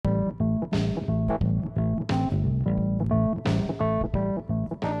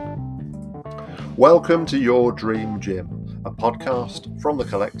Welcome to Your Dream Gym, a podcast from the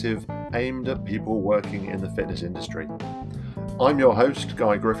collective aimed at people working in the fitness industry. I'm your host,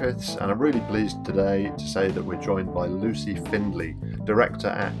 Guy Griffiths, and I'm really pleased today to say that we're joined by Lucy Findlay, Director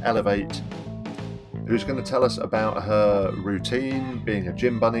at Elevate, who's going to tell us about her routine, being a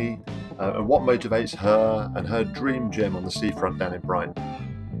gym bunny, and what motivates her and her dream gym on the seafront down in Brighton.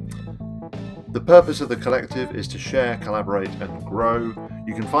 The purpose of the collective is to share, collaborate and grow.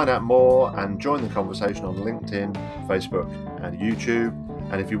 You can find out more and join the conversation on LinkedIn, Facebook and YouTube.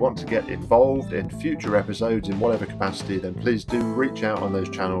 And if you want to get involved in future episodes in whatever capacity, then please do reach out on those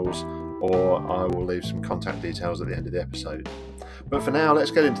channels, or I will leave some contact details at the end of the episode. But for now,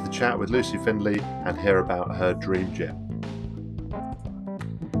 let's get into the chat with Lucy Findlay and hear about her dream gym.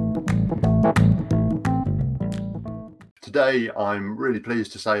 Today, I'm really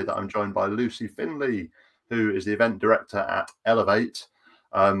pleased to say that I'm joined by Lucy Findlay, who is the event director at Elevate.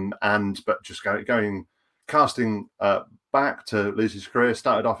 Casting back to Lucy's career,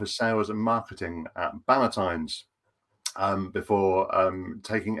 started off as sales and marketing at Ballantyne's before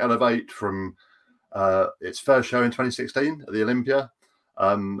taking Elevate from its first show in 2016 at the Olympia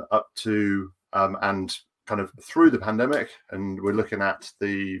up to and kind of through the pandemic. And we're looking at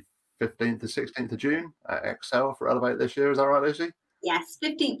the 15th to 16th of June at Excel for Elevate this year. Is that right, Lucy? Yes,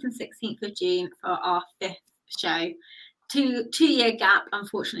 15th and 16th of June for our fifth show. Two-year gap,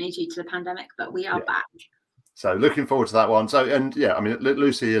 unfortunately, due to the pandemic, but we are back. So looking forward to that one.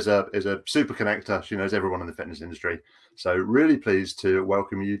 Lucy is a super connector. She knows everyone in the fitness industry. So really pleased to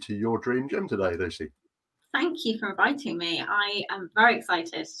welcome you to Your Dream Gym today, Lucy. Thank you for inviting me. I am very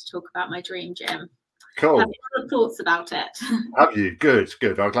excited to talk about my dream gym. Cool. I have a lot of thoughts about it. Have you? Good.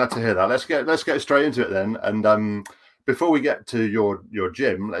 I'm glad to hear that. Let's get straight into it then. And before we get to your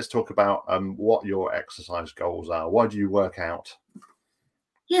gym, let's talk about what your exercise goals are. Why do you work out?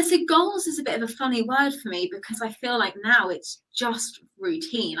 Yeah, so goals is a bit of a funny word for me because I feel like now it's just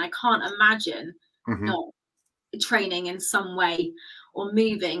routine. I can't imagine not training in some way or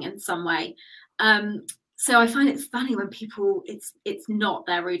moving in some way. So I find it funny when people, it's not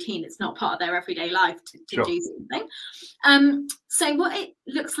their routine, it's not part of their everyday life to Sure. do something. So what it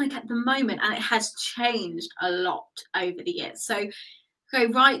looks like at the moment, and it has changed a lot over the years. So go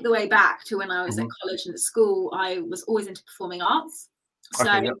right the way back to when I was at college and at school, I was always into performing arts. So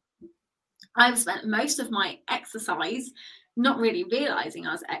I've spent most of my exercise not really realizing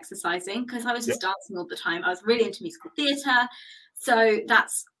I was exercising because I was just dancing all the time. I was really into musical theatre. So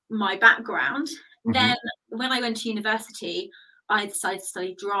that's my background. Then when I went to university, I decided to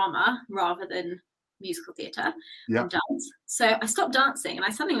study drama rather than musical theatre and dance. So I stopped dancing and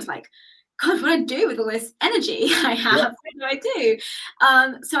I suddenly was like, God, what do I do with all this energy I have? What do I do?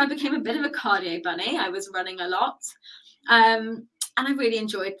 So I became a bit of a cardio bunny. I was running a lot. And I really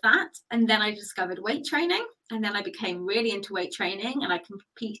enjoyed that. And then I discovered weight training. And then I became really into weight training. And I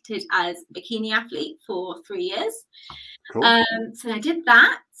competed as a bikini athlete for 3 years. Cool. So I did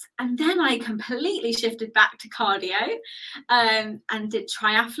that. And then I completely shifted back to cardio and did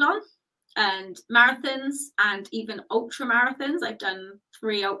triathlon and marathons and even ultra marathons. I've done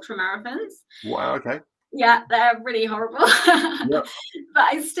 3 ultra marathons. Wow, okay. Yeah, they're really horrible. But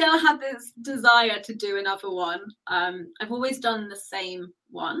I still had this desire to do another one. I've always done the same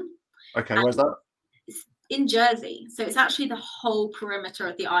one. Okay, where's that? It's in Jersey. So it's actually the whole perimeter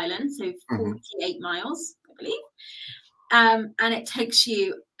of the island. So 48 miles, I believe. And it takes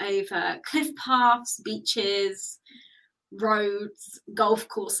you over cliff paths, beaches, roads, golf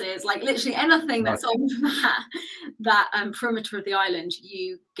courses, like literally anything that's on that perimeter of the island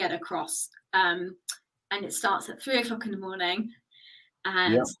you get across. And it starts at 3 o'clock in the morning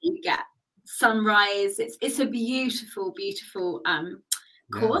and you get sunrise. It's a beautiful, beautiful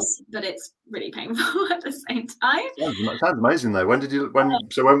course, but it's really painful at the same time. Sounds amazing though. When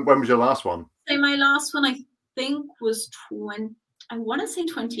was your last one? So my last one I think was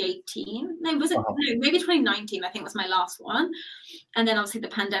 2018. No, was it? No, maybe 2019 I think was my last one. And then obviously the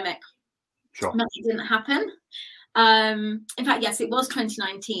pandemic. Sure. Nothing didn't happen. In fact, yes, it was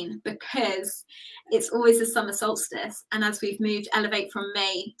 2019 because it's always the summer solstice, and as we've moved Elevate from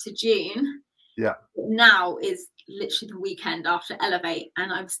May to June, now is literally the weekend after Elevate,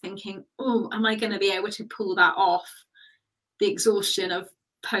 and I was thinking, oh, am I going to be able to pull that off? The exhaustion of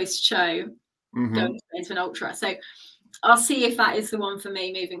post-show going into an ultra. So I'll see if that is the one for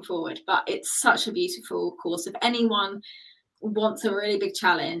me moving forward. But it's such a beautiful course. If anyone wants a really big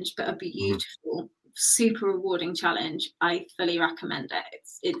challenge, but a beautiful super rewarding challenge, I fully recommend it.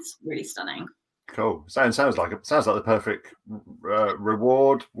 It's really stunning. Cool. Sounds like the perfect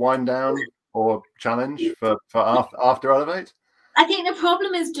reward, wind down or challenge for after Elevate. I think the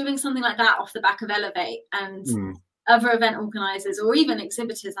problem is doing something like that off the back of Elevate, and other event organisers or even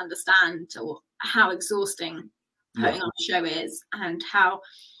exhibitors understand how exhausting putting on a show is, and how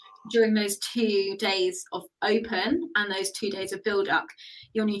during those 2 days of open and those 2 days of build up,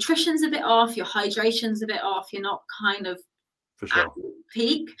 your nutrition's a bit off, your hydration's a bit off, you're not kind of at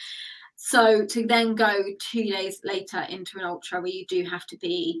peak. So to then go 2 days later into an ultra where you do have to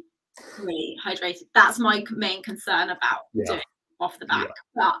be really hydrated, that's my main concern about doing off the back.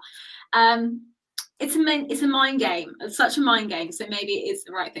 But it's a mind game. It's such a mind game. So maybe it is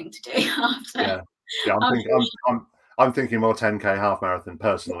the right thing to do after. I'm thinking more 10K half marathon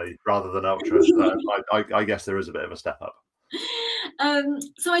personally rather than ultra. So I guess there is a bit of a step up.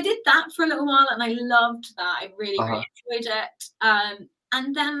 So I did that for a little while and I loved that. I really enjoyed it.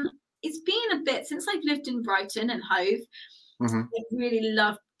 And then it's been a bit since I've lived in Brighton and Hove. I really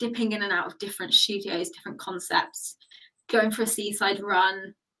love dipping in and out of different studios, different concepts, going for a seaside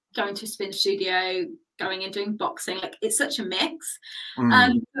run, going to a spin studio, going and doing boxing. Like, it's such a mix.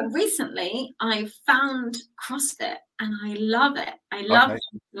 But recently I found CrossFit and I love it. I love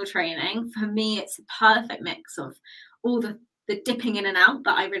functional training. For me, it's a perfect mix of all the dipping in and out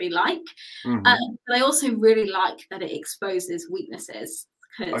that I really like. But I also really like that it exposes weaknesses,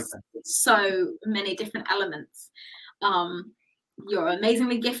 because it's so many different elements. You're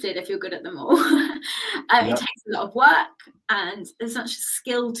amazingly gifted if you're good at them all. It takes a lot of work and there's such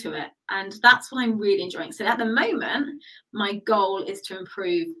skill to it, and that's what I'm really enjoying. So at the moment my goal is to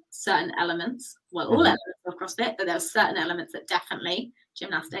improve certain elements, well, all elements of CrossFit, but there are certain elements that definitely,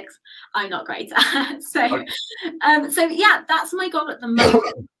 gymnastics, I'm not great at. So yeah, that's my goal at the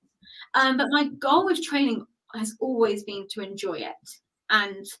moment. But my goal with training has always been to enjoy it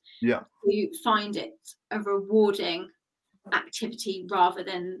and to find it a rewarding activity rather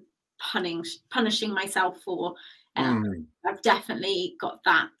than punishing myself for. I've definitely got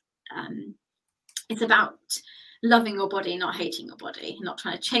that. It's about loving your body, not hating your body, not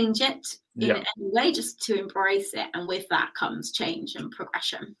trying to change it in any way, just to embrace it, and with that comes change and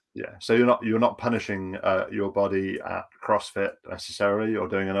progression. So you're not punishing your body at CrossFit necessarily, or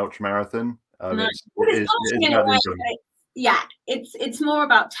doing an ultra marathon. No. It's more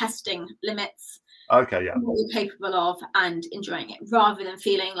about testing limits. What you're capable of and enjoying it, rather than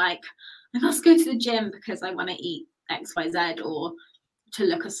feeling like I must go to the gym because I want to eat XYZ or to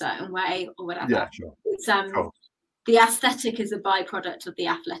look a certain way or whatever. It's the aesthetic is a byproduct of the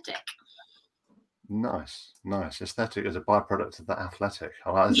athletic. Nice. Aesthetic is a byproduct of the athletic.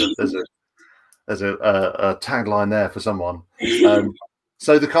 There's a tagline there for someone.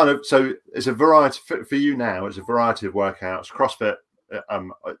 So it's a variety for you now. It's a variety of workouts. CrossFit,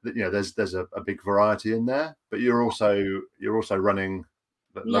 there's a big variety in there, but you're also running,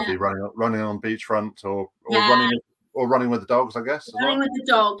 lovely running on beachfront or running with the dogs, I guess. Running with the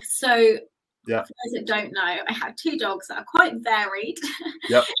dogs. So for those that don't know, I have 2 dogs that are quite varied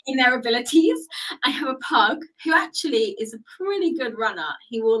in their abilities. I have a pug who actually is a pretty good runner.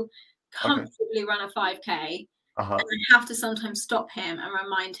 He will comfortably run a 5K. And I have to sometimes stop him and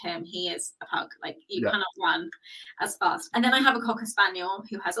remind him he is a pug. Like, you cannot run as fast. And then I have a Cocker Spaniel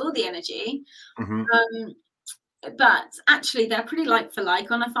who has all the energy. But actually they're pretty like for like.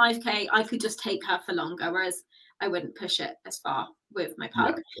 On a 5K, I could just take her for longer, whereas I wouldn't push it as far with my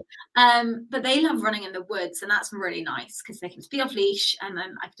pug. But they love running in the woods, and that's really nice because they can just be off leash and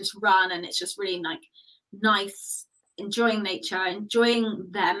then I can just run, and it's just really nice, enjoying nature,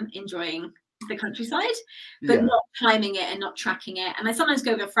 enjoying the countryside, but not climbing it and not tracking it. And I sometimes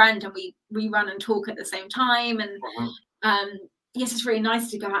go with a friend and we run and talk at the same time, and yes, it's really nice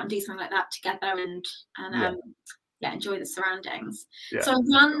to go out and do something like that together and enjoy the surroundings. So I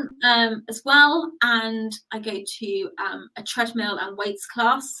run as well, and I go to a treadmill and weights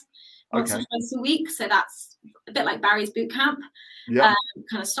class once or twice a week. So that's a bit like Barry's boot camp kind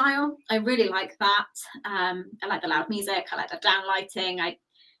of style. I really like that. I like the loud music. I like the down lighting. I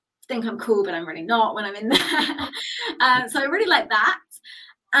think I'm cool, but I'm really not when I'm in there. So I really like that.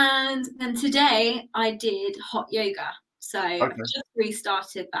 And then today I did hot yoga. So I've just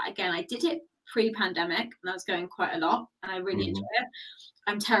restarted that again. I did it pre-pandemic and I was going quite a lot and I really enjoy it.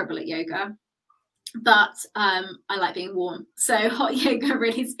 I'm terrible at yoga, but I like being warm. So hot yoga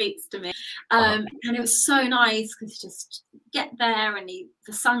really speaks to me. And it was so nice because you just get there and the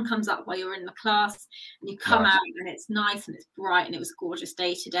sun comes up while you're in the class, and you come out and it's nice and it's bright, and it was a gorgeous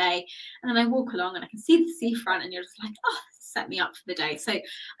day today. And then I walk along and I can see the seafront, and you're just like, oh, set me up for the day. So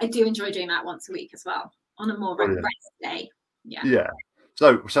I do enjoy doing that once a week as well, on a more rest day.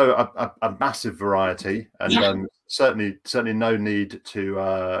 So a massive variety, and certainly no need to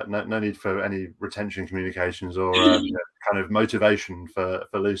no need for any retention communications or kind of motivation for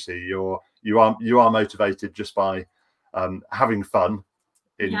Lucy. You are motivated just by having fun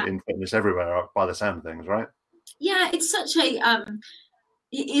in fitness everywhere, by the sound of things, right? Yeah, it's such a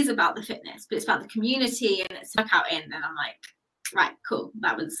it is about the fitness, but it's about the community, and it's workout in, and I'm like, right, cool,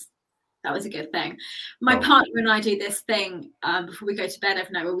 that was a good thing. My partner and I do this thing before we go to bed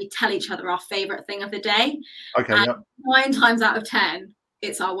every night where we tell each other our favorite thing of the day. Okay. And 9 times out of 10,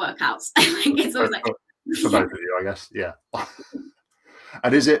 it's our workouts. It's always like for both of you, I guess. Yeah.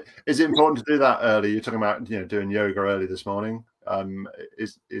 And is it important to do that early? You're talking about doing yoga early this morning.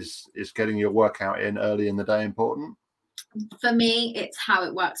 Is getting your workout in early in the day important? For me, it's how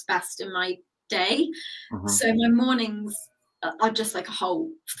it works best in my day. So my mornings are just like a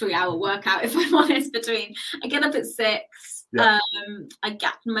whole 3-hour workout, if I'm honest. Between I get up at 6. I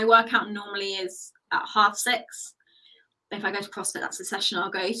get my workout normally is at 6:30. If I go to CrossFit, that's the session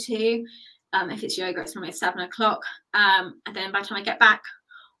I'll go to. If it's yoga, it's normally 7 o'clock. And then by the time I get back,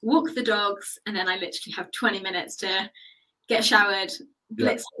 walk the dogs, and then I literally have 20 minutes to get showered,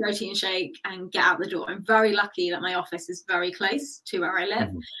 blitz a protein shake, and get out the door. I'm very lucky that my office is very close to where I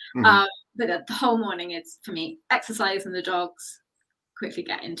live. But the whole morning is, for me, exercise and the dogs, quickly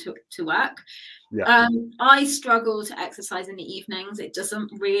get into work. I struggle to exercise in the evenings. It doesn't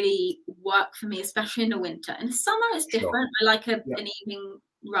really work for me, especially in the winter. In the summer, it's different. I like an evening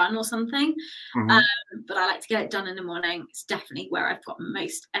run or something, but I like to get it done in the morning. It's definitely where I've got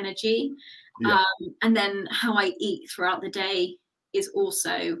most energy. And then how I eat throughout the day is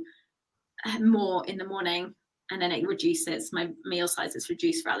also more in the morning, and then it reduces, my meal sizes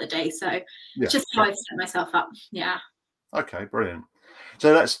reduce throughout the day. So just how I've set myself up. Okay, brilliant.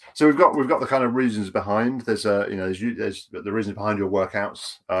 So we've got the kind of reasons behind. There's there's the reasons behind your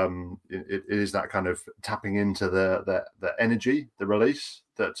workouts. It is that kind of tapping into the energy, the release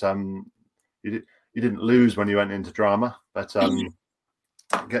that you didn't lose when you went into drama, but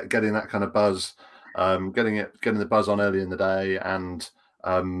getting that kind of buzz, getting the buzz on early in the day, and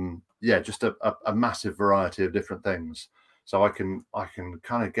just a massive variety of different things. So I can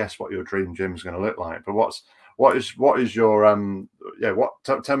kind of guess what your dream gym is going to look like. But what is your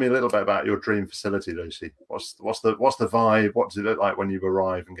tell me a little bit about your dream facility, Lucy. What's the vibe? What does it look like when you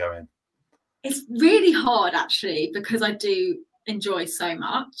arrive and go in? It's really hard, actually, because I do enjoy so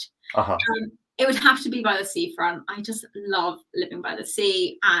much. It would have to be by the seafront. I just love living by the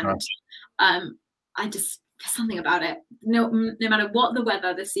sea, and I just, there's something about it. No matter what the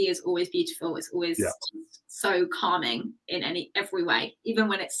weather, the sea is always beautiful. It's always so calming in every way, even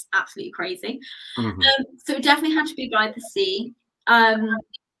when it's absolutely crazy. So it definitely had to be by the sea.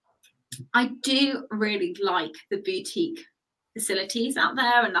 I do really like the boutique facilities out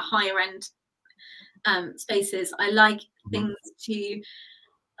there and the higher end spaces. I like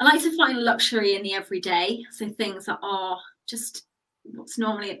I like to find luxury in the everyday. So things that are just what's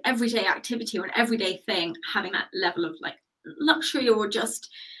normally an everyday activity or an everyday thing, having that level of like luxury, or just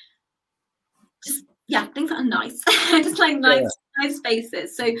things that are nice. Just like nice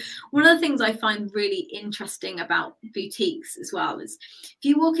spaces. So one of the things I find really interesting about boutiques as well is if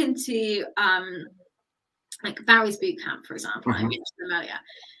you walk into like Barry's boot camp, for example, I mentioned them earlier.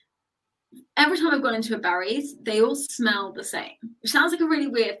 Every time I've gone into a Barry's, they all smell the same, which sounds like a really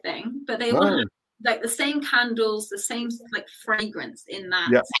weird thing, but they all have like the same candles, the same like fragrance in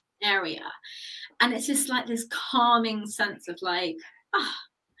that area. And it's just like this calming sense of like,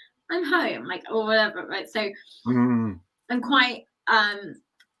 I'm home, like, or whatever, right? So and quite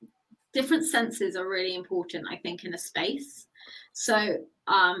different senses are really important, I think, in a space. So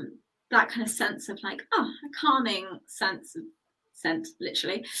that kind of sense of like, a calming sense,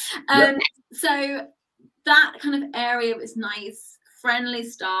 literally. So that kind of area was nice, friendly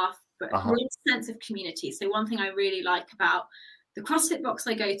staff, but real sense of community. So one thing I really like about the CrossFit box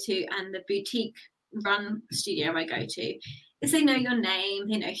I go to and the boutique run studio I go to is they know your name,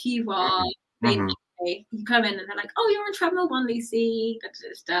 they know who you are. You come in and they're like, oh, you're on treadmill 1, Lucy.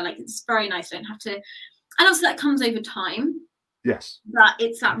 Like, it's very nice. You don't have to, and also that comes over time. But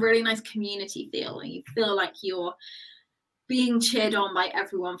it's that really nice community feel, and you feel like you're being cheered on by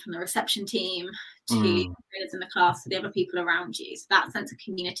everyone from the reception team to the trainers in the class to the other people around you. So that sense of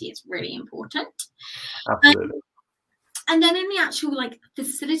community is really important. Absolutely. And then in the actual like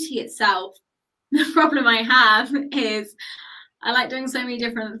facility itself, the problem I have is I like doing so many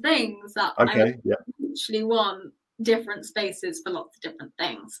different things that I actually want different spaces for lots of different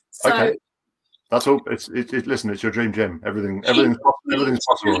things. So that's all. Listen, it's your dream gym. Everything's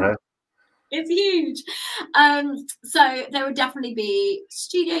possible here. It's huge. So there would definitely be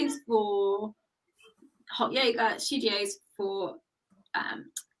studios for hot yoga studios for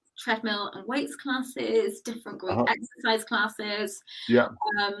treadmill and weights classes, different group exercise classes. Yeah.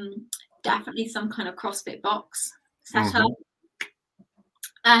 Definitely some kind of CrossFit box setup.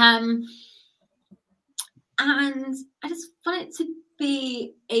 And I just want it to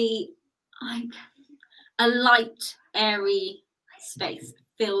be a light, airy space.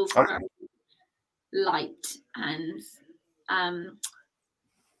 Feels very light and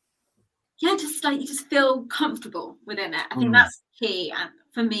just like you just feel comfortable within it. I think that's key, and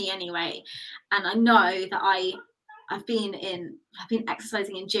for me anyway. And I know that I've been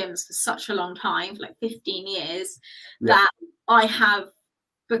exercising in gyms for such a long time, for like 15 years, that I have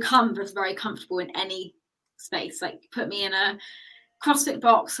become just very comfortable in any space. Like put me in a CrossFit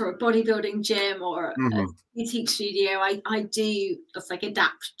box or a bodybuilding gym or a boutique studio, I do just like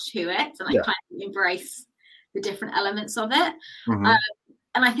adapt to it, and I kind of embrace the different elements of it.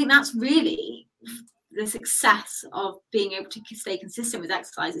 And I think that's really the success of being able to stay consistent with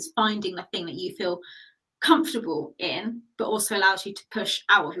exercise, is finding the thing that you feel comfortable in, but also allows you to push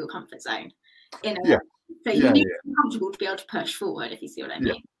out of your comfort zone. So you need to be comfortable to be able to push forward, if you see what I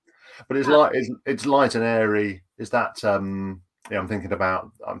mean. But it's light and airy. Is that I'm thinking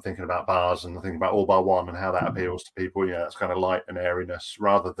about bars, and I'm thinking about All Bar One and how that appeals to people. Yeah, it's kind of light and airiness,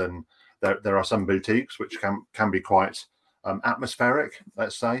 rather than there are some boutiques which can be quite atmospheric,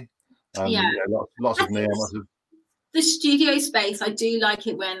 let's say. Lots of neon. The studio space, I do like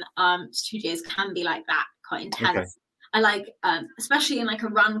it when studios can be like that, quite intense. I like, especially in like a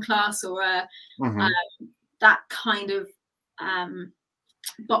run class or a that kind of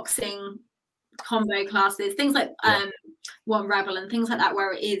boxing combo classes, things like One Rebel and things like that,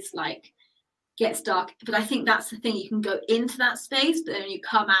 where it is like gets dark. But I think that's the thing, you can go into that space, but then when you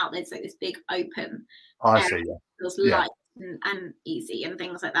come out, there's like this big open area. It feels light and easy and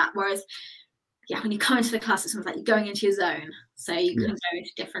things like that. Whereas when you come into the class, it's like you're going into your zone, so you can go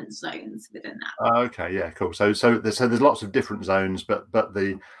into different zones within that. Cool. So there's lots of different zones, but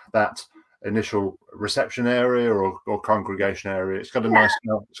that initial reception area or congregation area, it's got a nice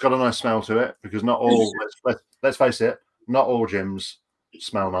smell. It's got a nice smell to it, because not all let's face it, not all gyms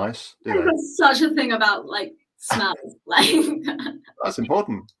smell nice, do they? There's such a thing about like smells. Like that's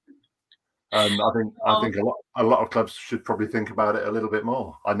important. And I think a lot of clubs should probably think about it a little bit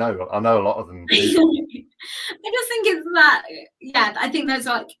more. I know a lot of them do. I just think it's that, I think there's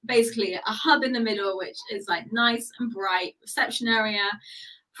like basically a hub in the middle, which is like nice and bright reception area,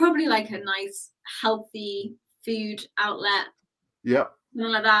 probably like a nice healthy food outlet.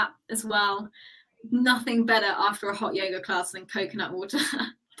 Something like that as well. Nothing better after a hot yoga class than coconut water.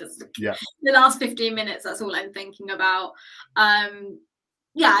 The last 15 minutes, that's all I'm thinking about.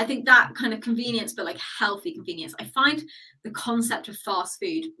 I think that kind of convenience, but like healthy convenience. I find the concept of fast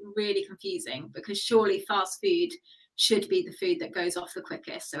food really confusing, because surely fast food should be the food that goes off the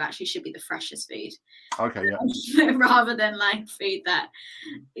quickest. So actually should be the freshest food. Rather than like food that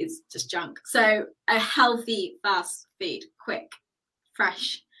is just junk. So a healthy fast food, quick,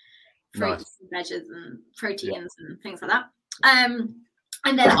 fresh fruits and veggies and proteins and things like that. And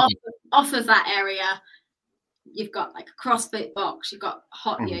then off of that area, you've got like a CrossFit box, you've got a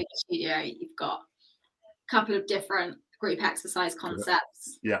hot yoga studio, you've got a couple of different group exercise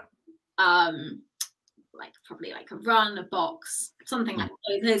concepts. Like probably like a run, a box, something like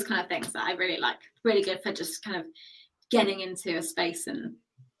those kind of things that I really like. Really good for just kind of getting into a space and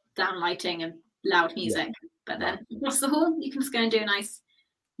down lighting and loud music. But then across the hall, you can just go and do a nice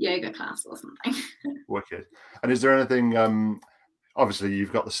yoga class or something. Wicked. And is there anything? Obviously,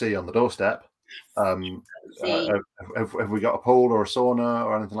 you've got the sea on the doorstep. Have we got a pool or a sauna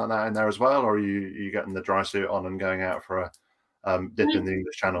or anything like that in there as well, or are you getting the dry suit on and going out for a dip in the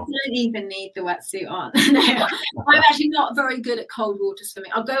English Channel? I don't even need the wetsuit on. No, I'm actually not very good at cold water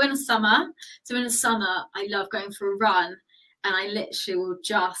swimming. I'll go in the summer. So in the summer, I love going for a run, and I literally will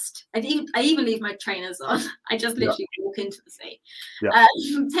I even leave my trainers on. I just literally walk into the sea,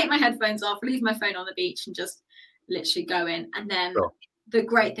 take my headphones off, leave my phone on the beach, and just literally go in. And then the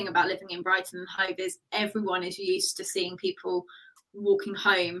great thing about living in Brighton and Hove is everyone is used to seeing people walking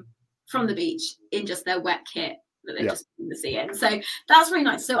home from the beach in just their wet kit that they just in the sea in. So that's really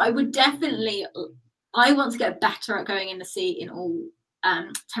nice. So I want to get better at going in the sea in all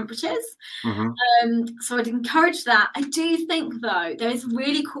temperatures. So I'd encourage that. I do think though there is a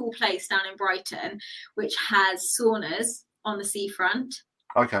really cool place down in Brighton which has saunas on the seafront.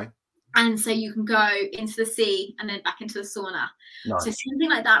 And so you can go into the sea and then back into the sauna. So something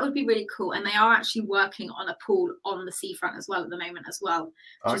like that would be really cool. And they are actually working on a pool on the seafront as well at the moment as well,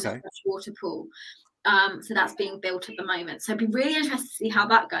 which is a freshwater pool. So that's being built at the moment. So I'd be really interested to see how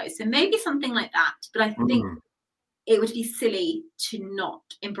that goes. So maybe something like that. But I think it would be silly to not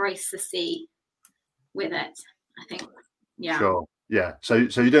embrace the sea with it. I think, yeah. Sure. Yeah. So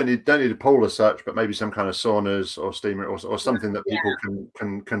you don't need a pool as such, but maybe some kind of saunas or steamer or something that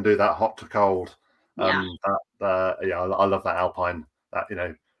people can do that hot to cold. Yeah. I love that alpine. That, you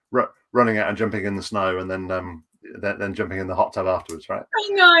know, running out and jumping in the snow and then jumping in the hot tub afterwards, right? I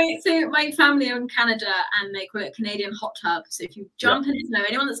know. So my family are in Canada and they call it Canadian hot tub. So if you jump in the snow,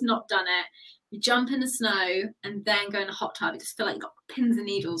 anyone that's not done it, you jump in the snow and then go in a hot tub. You just feel like you've got pins and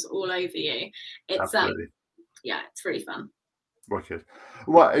needles all over you. It's it's really fun. Wicked.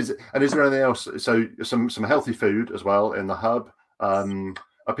 What is it? And is there anything else? So some healthy food as well in the hub.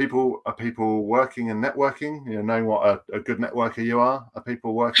 Are people working and networking? You know, knowing what a good networker you are. Are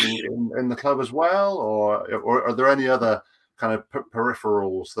people working in the club as well, or are there any other kind of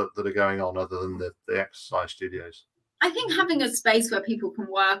peripherals that are going on other than the exercise studios? I think having a space where people can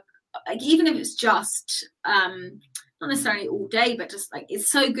work, like even if it's just not necessarily all day, but just like it's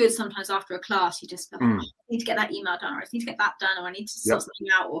so good sometimes after a class, you just feel like, I need to get that email done, or I need to get that done, or I need to sort something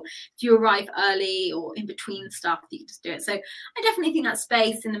out, or if you arrive early or in between stuff, you can just do it. So I definitely think that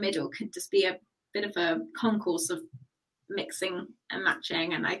space in the middle could just be a bit of a concourse of mixing and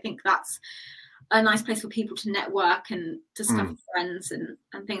matching, and I think that's a nice place for people to network and discover friends and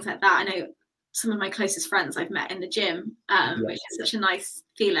things like that. I know some of my closest friends I've met in the gym, which is such a nice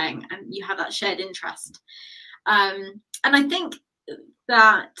feeling, and you have that shared interest. And I think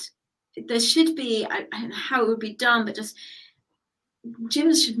that there should be, I don't know how it would be done, but just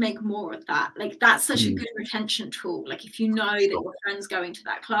gyms should make more of that. Like that's such a good retention tool. Like if you know that your friend's going to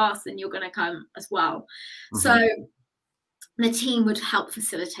that class, then you're going to come as well. So the team would help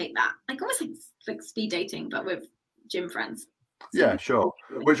facilitate that, like almost like speed dating, but with gym friends. Yeah, sure.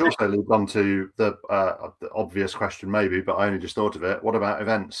 Which also leads on to the obvious question, maybe, but I only just thought of it. What about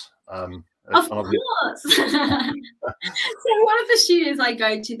events? Of course. So one of the studios I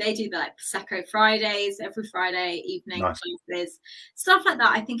go to, they do like Prosecco Fridays, every Friday evening, classes, stuff like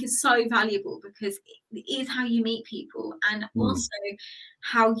that. I think is so valuable because it is how you meet people, and also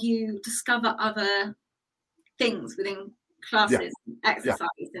how you discover other things within classes, exercise,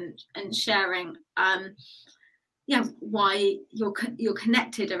 and sharing. Why you're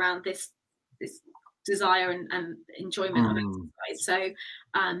connected around this desire and enjoyment of exercise. So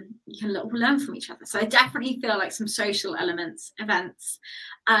you can learn from each other. So I definitely feel like some social events,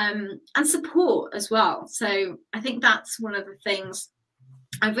 and support as well. So I think that's one of the things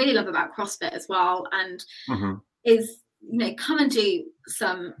I really love about CrossFit as well, and is, you know, come and do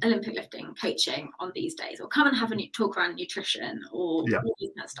some Olympic lifting coaching on these days, or come and have a talk around nutrition or all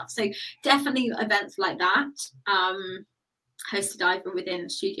this kind of stuff. So definitely events like that, hosted either within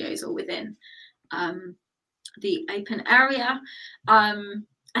studios or within the open area. And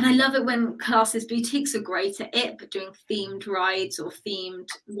I love it when classes, boutiques are great at it, but doing themed rides or themed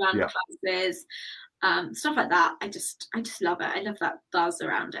run classes, stuff like that. I just love it. I love that buzz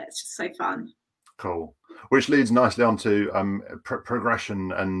around it. It's just so fun. Cool. Which leads nicely on to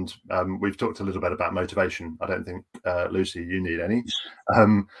progression, and we've talked a little bit about motivation. I don't think, Lucy, you need any.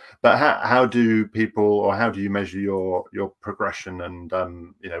 But how do people, or how do you measure your progression, and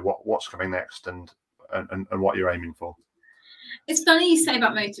you know, what's coming next, and what you're aiming for? It's funny you say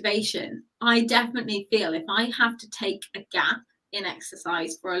about motivation. I definitely feel if I have to take a gap in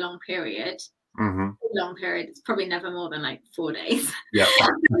exercise for a long period, it's probably never more than like 4 days. Yeah.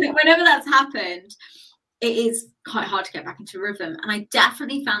 Whenever that's happened, it is quite hard to get back into rhythm. And I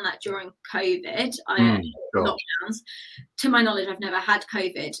definitely found that during COVID, lockdowns. To my knowledge, I've never had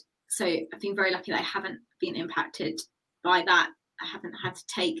COVID. So I've been very lucky that I haven't been impacted by that. I haven't had to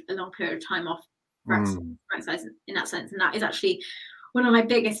take a long period of time off for exercise in that sense. And that is actually one of my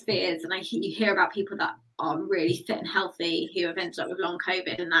biggest fears. And you hear about people that are really fit and healthy who have ended up with long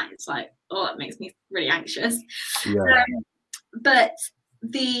COVID, and that is like, oh, it makes me really anxious. Yeah. But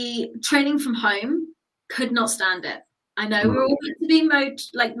the training from home, could not stand it. I know we're all meant to be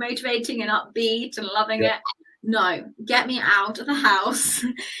motivating and upbeat and loving it. No, get me out of the house,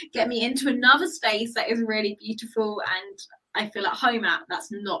 get me into another space that is really beautiful and I feel at home at.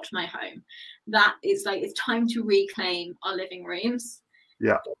 That's not my home. That is like, it's time to reclaim our living rooms.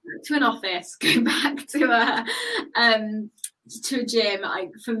 Yeah. To an office, go back to a gym.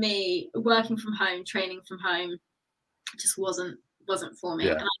 For me, working from home, training from home, just wasn't for me.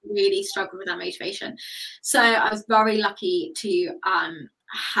 Yeah. And I really struggled with that motivation. So I was very lucky to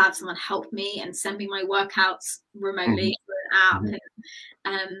have someone help me and send me my workouts remotely through an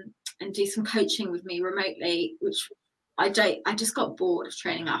app, and do some coaching with me remotely, which I just got bored of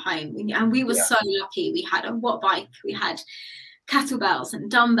training at home, and we were so lucky. We had a watt bike, we had kettlebells and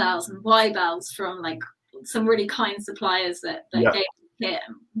dumbbells and Y-bells from like some really kind suppliers that gave us kit.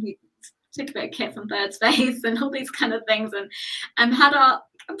 We took a bit of kit from Bird Space and all these kind of things, and had a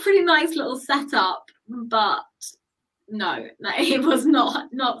pretty nice little setup, but no, it was not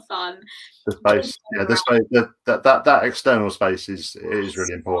fun. The space, the space, that external space is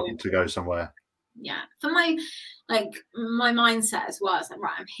really important to go somewhere. Yeah, for my mindset as well. It's like,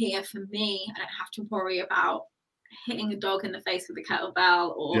 right, I'm here for me. I don't have to worry about hitting a dog in the face with a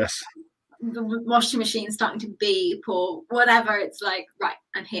kettlebell, or the washing machine starting to beep or whatever. It's like, right,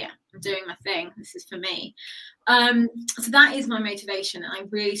 I'm here. I'm doing my thing. This is for me. So that is my motivation, and I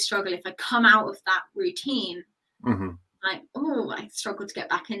really struggle if I come out of that routine. Like, oh, I struggle to get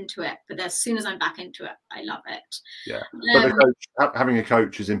back into it. But as soon as I'm back into it, I love it. Yeah. But the coach, having a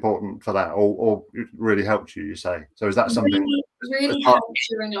coach is important for that, or it really helped you say. So is that something really helped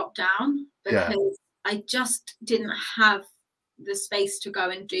during lockdown, because I just didn't have the space to go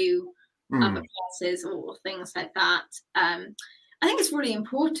and do other classes or things like that. I think it's really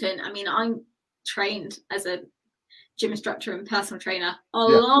important. I mean, I'm trained as a gym instructor and personal trainer a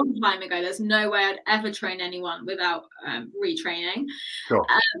long time ago. There's no way I'd ever train anyone without retraining. Sure.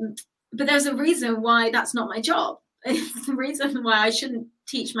 But there's a reason why that's not my job. It's the reason why I shouldn't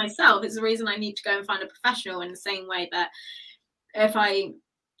teach myself. It's the reason I need to go and find a professional, in the same way that if I'm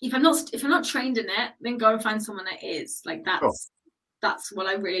not trained in it, then go and find someone that is. Like, that's what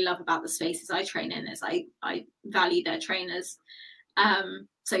I really love about the spaces I train in, is I value their trainers.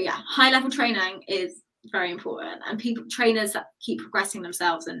 So yeah, high level training is very important, and trainers that keep progressing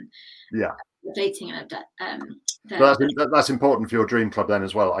themselves and updating and that's important for your dream club then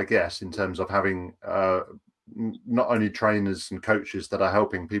as well, I guess, in terms of having not only trainers and coaches that are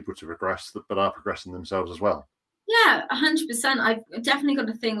helping people to progress, but are progressing themselves as well. Yeah, 100%. I've definitely got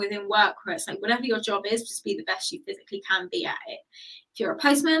a thing within work where it's like, whatever your job is, just be the best you physically can be at it. If you're a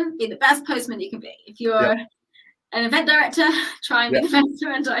postman, be the best postman you can be. If you're an event director, try and be the best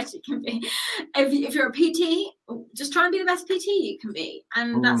event director you can be. If you're a PT, just try and be the best PT you can be.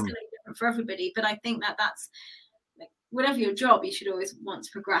 And that's going to be different for everybody. But I think that's like, whatever your job, you should always want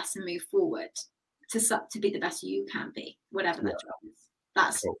to progress and move forward to be the best you can be, whatever that job is.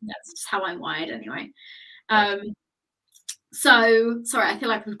 That's just how I'm wired anyway. So sorry, I feel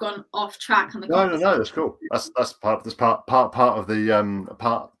like we've gone off track on the no, that's cool. That's part of the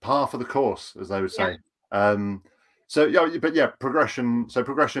par for the course, as they would say. So progression. So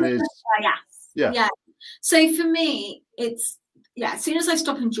progression is So for me, it's as soon as I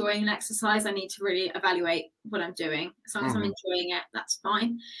stop enjoying an exercise, I need to really evaluate what I'm doing. As long as I'm enjoying it, that's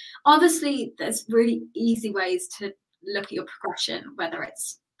fine. Obviously, there's really easy ways to look at your progression, whether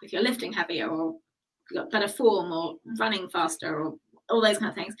it's if you're lifting heavier, or you've got better form, or running faster, or all those kind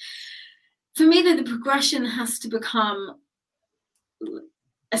of things. For me, the progression has to become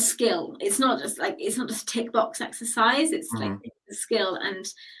a skill. It's not just a tick box exercise. It's like a skill, and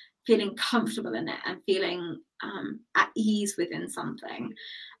feeling comfortable in it, and feeling at ease within something.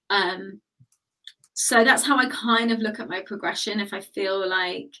 So that's how I kind of look at my progression. If I feel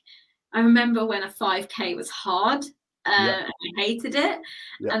like, I remember when a 5K was hard, I hated it.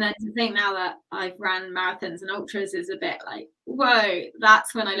 And then to think now that I've ran marathons and ultras is a bit like, whoa,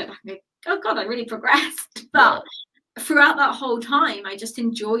 that's when I look back and go, oh God, I really progressed. But throughout that whole time, I just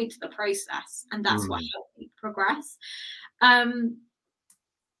enjoyed the process, and that's what helped me progress.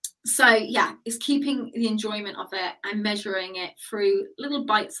 So yeah, it's keeping the enjoyment of it and measuring it through little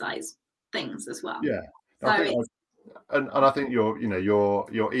bite-sized things as well. Yeah. I think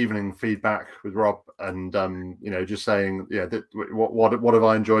your evening feedback with Rob, and just saying what have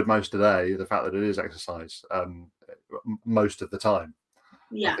I enjoyed most today, the fact that it is exercise most of the time,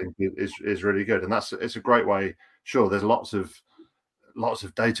 I think is really good. And it's a great way. Sure, there's lots of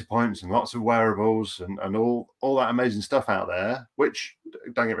data points and lots of wearables and all that amazing stuff out there, which,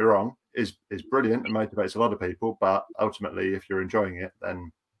 don't get me wrong, is brilliant and motivates a lot of people. But ultimately, if you're enjoying it,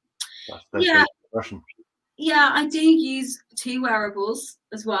 then that's the progression. Yeah, I do use 2 wearables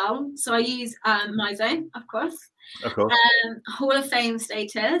as well. So I use MyZone, of course. Hall of Fame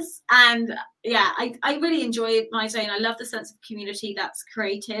status. And yeah, I really enjoy MyZone. I love the sense of community that's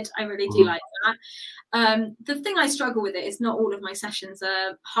created. I really do like that. The thing I struggle with it is not all of my sessions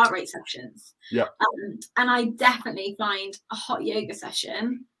are heart rate sessions. And I definitely find a hot yoga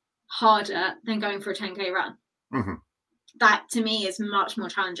session harder than going for a 10K run. That to me is much more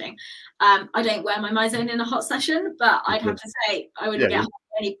challenging. I don't wear my MyZone in a hot session, but I'd have to say I wouldn't get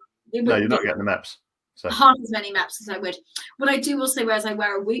any. No, you're not getting the maps. So half as many maps as I would. What I do also wear is I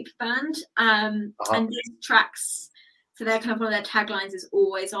wear a Whoop band, and this tracks. So they're kind of one of their taglines is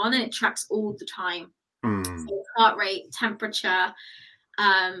always on, and it tracks all the time. So heart rate, temperature,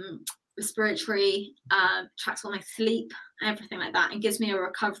 respiratory, tracks all my sleep, everything like that, and gives me a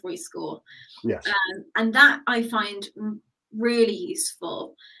recovery score. Yes. And that I find really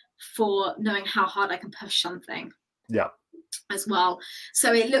useful for knowing how hard I can push something. Yeah. As well.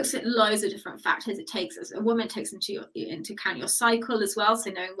 So it looks at loads of different factors. It takes, as a woman, takes into account your cycle as well. So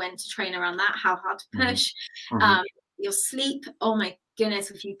knowing when to train around that, how hard to push, your sleep. Oh my goodness,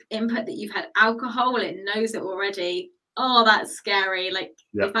 if you input that you've had alcohol, it knows it already. Oh, that's scary. Like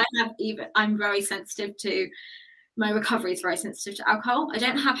if I have I'm very sensitive to, my recovery is very sensitive to alcohol. I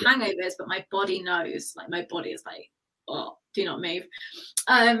don't have hangovers, but my body knows, like my body is like, oh, do not move.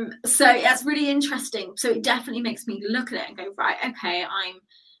 So that's really interesting. So it definitely makes me look at it and go, right, okay,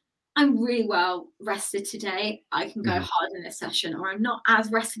 I'm really well rested today. I can go hard in this session, or I'm not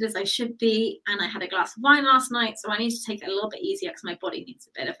as rested as I should be, and I had a glass of wine last night, so I need to take it a little bit easier because my body needs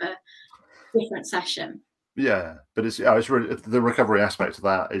a bit of a different session. Yeah, but it's really, the recovery aspect of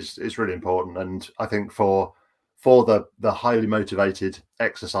that is really important, and I think for the highly motivated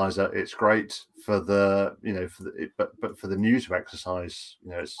exerciser, it's great. For the, you know, but for the new to exercise,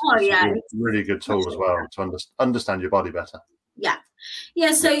 you know, it's a really good tool as well to understand your body better. Yeah.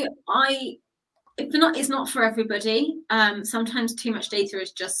 So it's not for everybody. Sometimes too much data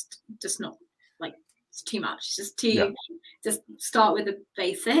is just not, like, it's too much. Just start with the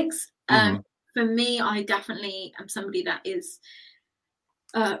basics. For me, I definitely am somebody that is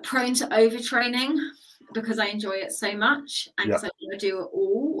prone to overtraining, because I enjoy it so much, and because I want to do it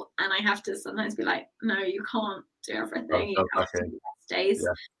all, and I have to sometimes be like, no, you can't do everything. You have to do rest days.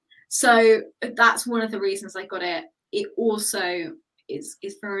 So that's one of the reasons I got it. It also is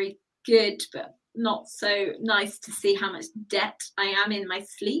very good, but not so nice to see how much debt I am in my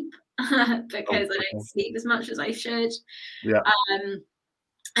sleep, because I don't sleep as much as I should.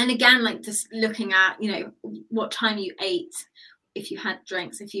 And again, like, just looking at, you know, what time you ate, if you had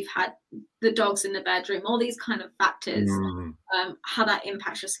drinks, if you've had the dogs in the bedroom, all these kind of factors, how that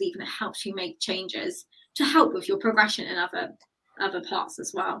impacts your sleep, and it helps you make changes to help with your progression in other parts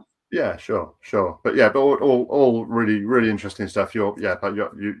as well. Yeah, sure. But yeah, but all really, really interesting stuff. You're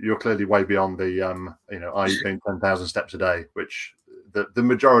clearly way beyond the you know, are you doing 10,000 steps a day, which the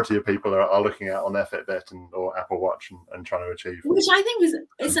majority of people are looking at on their Fitbit or Apple Watch and trying to achieve. Which I think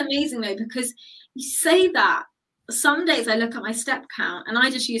it's amazing though, because you say that. Some days I look at my step count, and I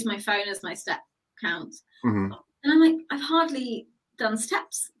just use my phone as my step count, and I'm like, I've hardly done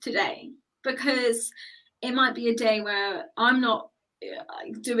steps today, because it might be a day where I'm not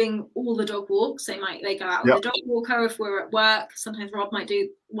doing all the dog walks. They go out with the dog walker if we're at work. Sometimes Rob might do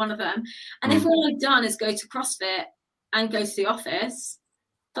one of them, and if all I've done is go to CrossFit and go to the office,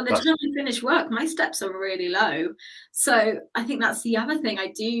 by the time I finish work, my steps are really low. So I think that's the other thing.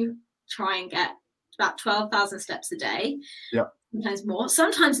 I do try and get about 12,000 steps a day. Sometimes more.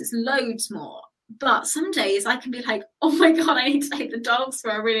 Sometimes it's loads more. But some days I can be like, oh my God, I need to take the dogs for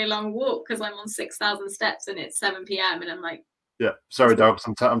a really long walk because I'm on 6,000 steps and it's 7 p.m. and I'm like, sorry, dogs,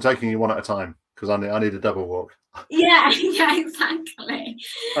 I'm taking you one at a time because I need a double walk. Yeah, exactly.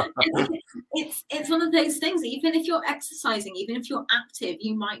 It's one of those things. Even if you're exercising, even if you're active,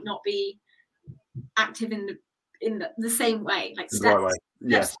 you might not be active in the same way, like steps. Right way.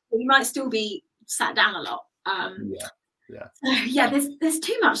 Yes. You might still be sat down a lot. There's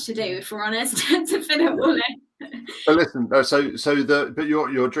too much to do, if we're honest, to fit it all in. But listen, but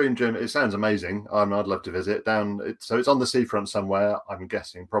your dream gym, it sounds amazing. I'd love to visit so it's on the seafront somewhere. I'm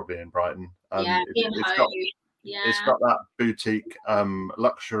guessing probably in Brighton. It's got that boutique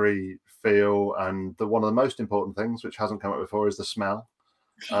luxury feel, and one of the most important things, which hasn't come up before, is the smell.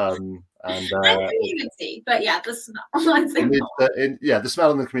 And community, but the smell. The smell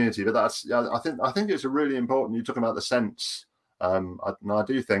in the community. But I think it's a really important. You're talking about the scents. I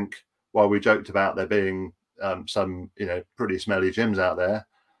do think, while we joked about there being some pretty smelly gyms out there,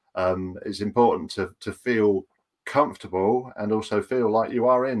 it's important to feel comfortable and also feel like you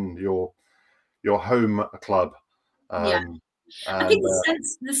are in your home club. I think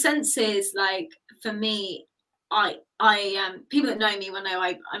the sense is, like, for me, I people that know me will know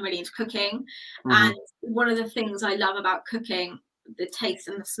I'm really into cooking, and one of the things I love about cooking, the taste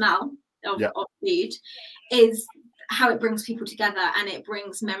and the smell of food, is how it brings people together and it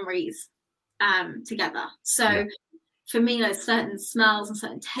brings memories together. So for me, there's certain smells and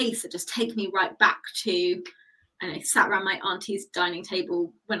certain tastes that just take me right back to, and I sat around my auntie's dining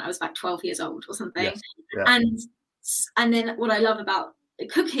table when I was about 12 years old or something. And then what I love about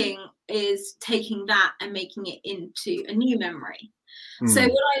cooking is taking that and making it into a new memory. So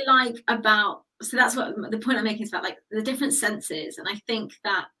what I like about, so that's what the point I'm making is about, like, the different senses. And I think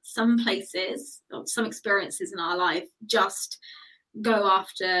that some places or some experiences in our life just go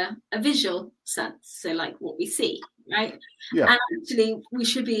after a visual sense, so like what we see, right? Yeah. And actually we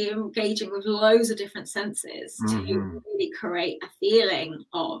should be engaging with loads of different senses to really create a feeling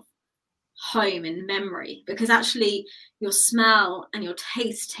of home and memory, because actually your smell and your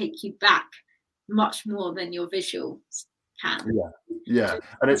taste take you back much more than your visual can. Yeah,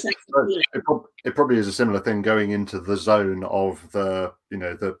 and it probably is a similar thing going into the zone of the, you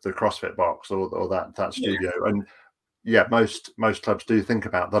know, the CrossFit box or that studio. And yeah, most clubs do think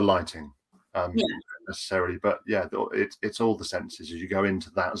about the lighting, necessarily, but yeah, it's all the senses as you go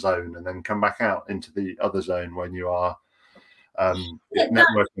into that zone and then come back out into the other zone when you are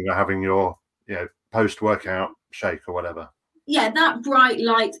networking or having your, you know, post-workout shake or whatever. Yeah, that bright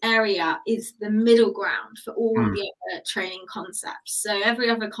light area is the middle ground for all the other training concepts. So every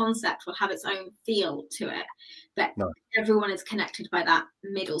other concept will have its own feel to it, but everyone is connected by that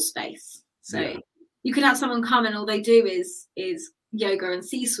middle space. So you could have someone come and all they do is yoga and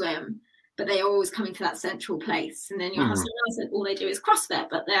sea swim, but they are always coming to that central place. And then you'll have someone else that all they do is CrossFit,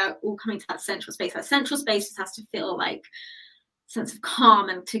 but they're all coming to that central space. That central space just has to feel like a sense of calm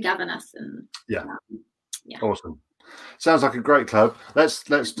and togetherness. And Awesome. Sounds like a great club. Let's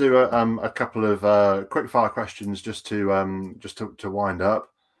do a couple of quick fire questions just to wind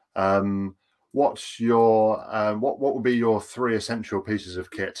up. What's your what would be your 3 essential pieces of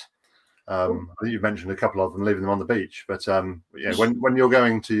kit? I think you've mentioned a couple of them, leaving them on the beach, but yeah, when you're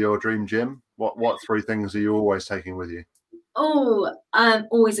going to your dream gym, what 3 things are you always taking with you?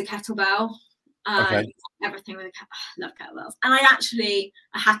 Always a kettlebell. Okay. Everything with I love kettlebells, and I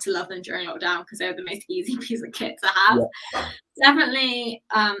had to love them during lockdown because they were the most easy piece of kit to have. Definitely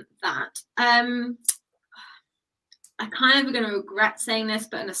that. I kind of am going to regret saying this,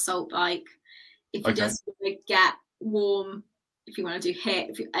 but an assault bike, if you just want to get warm, if you want to do HIIT,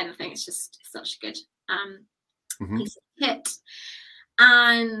 if you anything, it's just such a good piece of kit.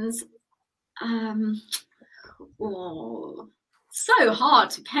 And so hard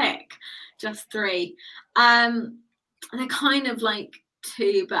to pick, just 3. They're kind of like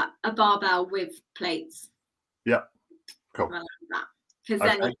 2, but a barbell with plates. Yeah, cool. I like that, because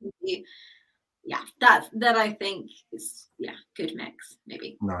then you can do, that I think is good mix,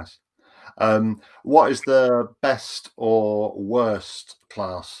 maybe. Nice. What is the best or worst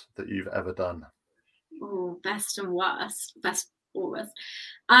class that you've ever done? Oh, best or worst. Best.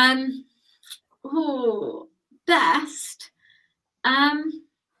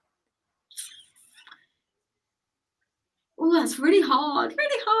 That's really hard.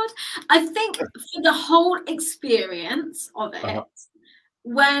 I think for the whole experience of it,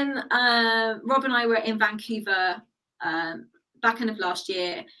 when Rob and I were in Vancouver back end of last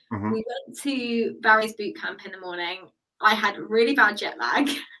year, we went to Barry's boot camp in the morning. I had really bad jet lag.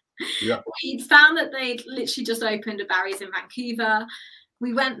 We'd found that they'd literally just opened a Barry's in Vancouver.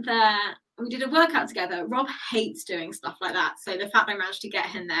 We went there. We did a workout together. Rob hates doing stuff like that, so the fact I managed to get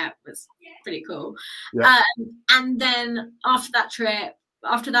him there was pretty cool. And then after that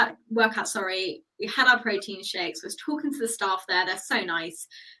workout, we had our protein shakes. I was talking to the staff there. They're so nice.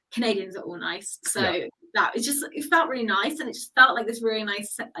 Canadians are all nice, so that it felt really nice, and it just felt like this really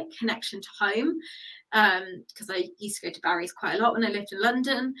nice like connection to home, because I used to go to Barry's quite a lot when I lived in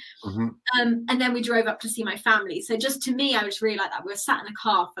London. And then we drove up to see my family. So just to me, I was really like that. We were sat in a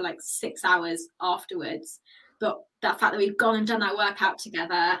car for like 6 hours afterwards, but that fact that we've gone and done that workout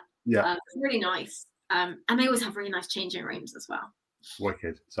together, was really nice. And they always have really nice changing rooms as well.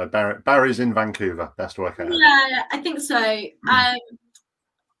 Wicked. So Barry's in Vancouver. Best workout. Yeah, I think so.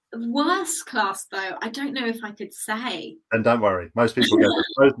 Worst class though, I don't know if I could say. And don't worry, most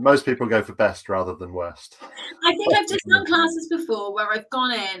people go for best rather than worst. I think I've just done classes before where I've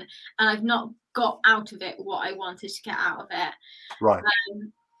gone in and I've not got out of it what I wanted to get out of it. Right.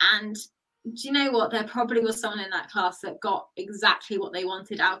 And do you know what? There probably was someone in that class that got exactly what they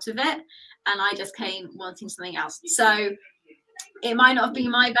wanted out of it, and I just came wanting something else. So it might not have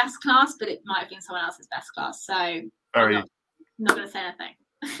been my best class, but it might have been someone else's best class. So I'm not going to say anything.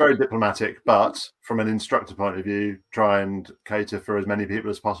 Very diplomatic, but from an instructor point of view, try and cater for as many people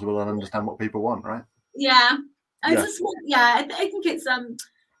as possible and understand what people want, right? I think it's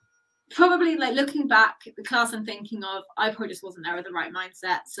probably, like, looking back at the class I'm thinking of, I probably just wasn't there with the right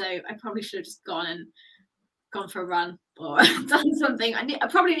mindset, so I probably should have just gone for a run or done something. I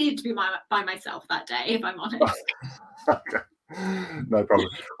probably needed to be by myself that day, if I'm honest. Okay. No problem.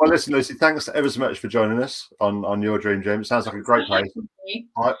 Well, listen, Lucy, thanks ever so much for joining us on your dream gym. It sounds like a great place.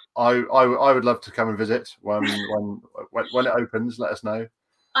 I would love to come and visit when it opens. Let us know.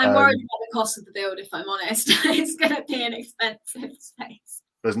 I'm worried about the cost of the build, if I'm honest. It's going to be an expensive space.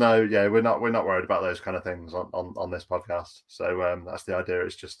 We're not worried about those kind of things on this podcast. So that's the idea.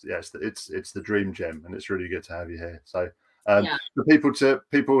 It's just it's the dream gym, and it's really good to have you here. So for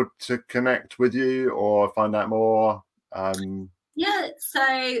people to connect with you or find out more. So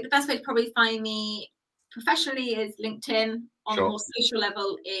the best way to probably find me professionally is LinkedIn. On a more social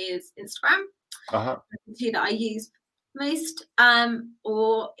level is Instagram. The two that I use most.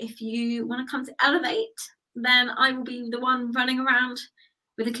 Or if you want to come to Elevate, then I will be the one running around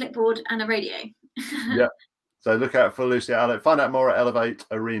with a clipboard and a radio. Yeah. So look out for Lucy at Elevate. Find out more at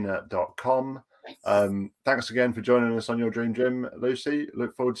elevatearena.com. Thanks again for joining us on your dream gym, Lucy.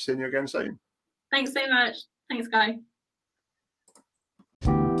 Look forward to seeing you again soon. Thanks so much. Thanks, Guy.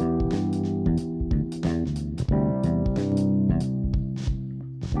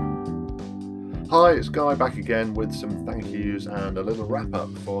 Hi, it's Guy back again with some thank yous and a little wrap up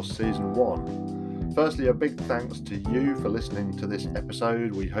for season 1. Firstly, a big thanks to you for listening to this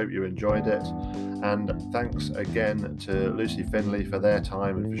episode. We hope you enjoyed it. And thanks again to Lucy Findlay for their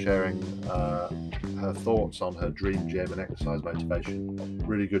time and for sharing her thoughts on her dream gym and exercise motivation.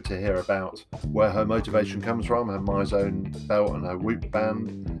 Really good to hear about where her motivation comes from, her MyZone belt and her Whoop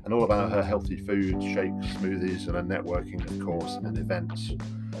band, and all about her healthy food, shakes, smoothies, and her networking, of course, and events.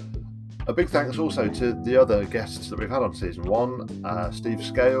 A big thanks also to the other guests that we've had on season 1, Steve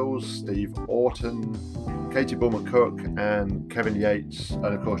Scales, Steve Orton, Katie Bulmer-Cook, and Kevin Yates, and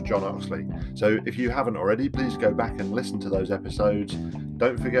of course John Oxley. So if you haven't already, please go back and listen to those episodes.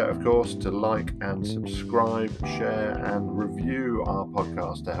 Don't forget, of course, to like and subscribe, share and review our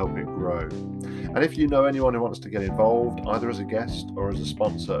podcast to help it grow. And if you know anyone who wants to get involved, either as a guest or as a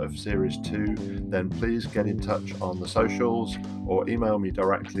sponsor of Series 2, then please get in touch on the socials or email me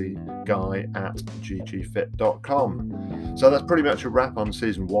directly, guy@ggfit.com. So that's pretty much a wrap on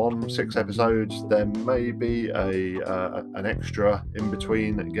season 1, 6 episodes. There may be an extra in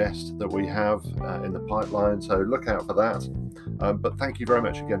between guest that we have in the pipeline, so look out for that. But thank you very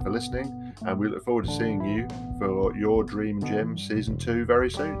much again for listening, and we look forward to seeing you for your Dream Gym Season 2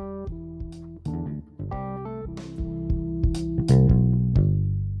 very soon.